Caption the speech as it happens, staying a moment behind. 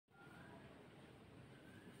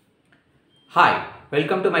Hi,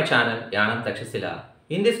 welcome to my channel Yanam Takshashila.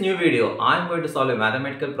 In this new video, I am going to solve a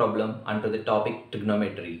mathematical problem under the topic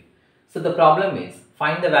trigonometry. So the problem is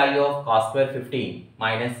find the value of cos square 15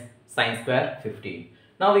 minus sin square 15.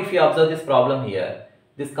 Now if you observe this problem here,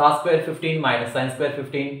 this cos square 15 minus sin square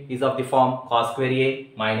 15 is of the form cos square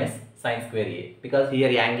A minus sin square A because here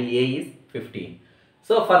angle A is 15.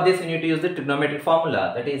 So for this you need to use the trigonometric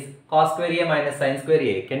formula, that is cos square A minus sin square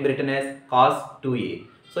A can be written as cos 2A.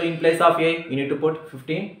 So in place of A, you need to put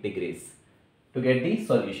 15 degrees to get the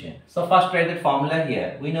solution. So first write that formula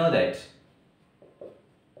here. We know that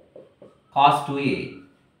cos 2A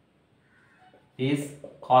is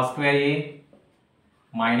cos square A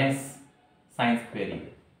minus sin square A.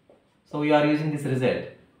 So we are using this result.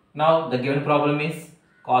 Now the given problem is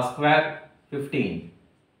cos square 15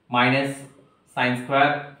 minus sin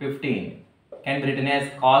square 15 can be written as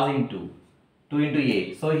cos into 2 into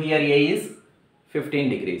A. So here A is 15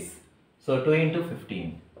 degrees. So 2 into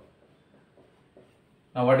 15.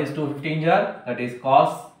 Now what is 2 15 jar? That is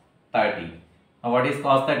cos 30. Now what is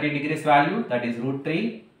cos 30 degrees value? That is root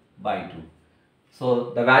 3 by 2.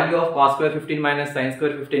 So the value of cos square 15 minus sin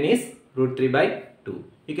square 15 is root 3 by 2.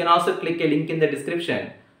 You can also click a link in the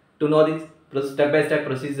description to know this step-by-step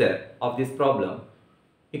procedure of this problem.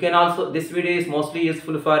 You can also, this video is mostly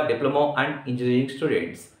useful for diploma and engineering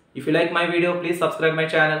students. If you like my video, please subscribe my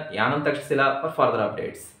channel Yanam Takshashila for further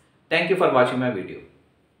updates. Thank you for watching my video.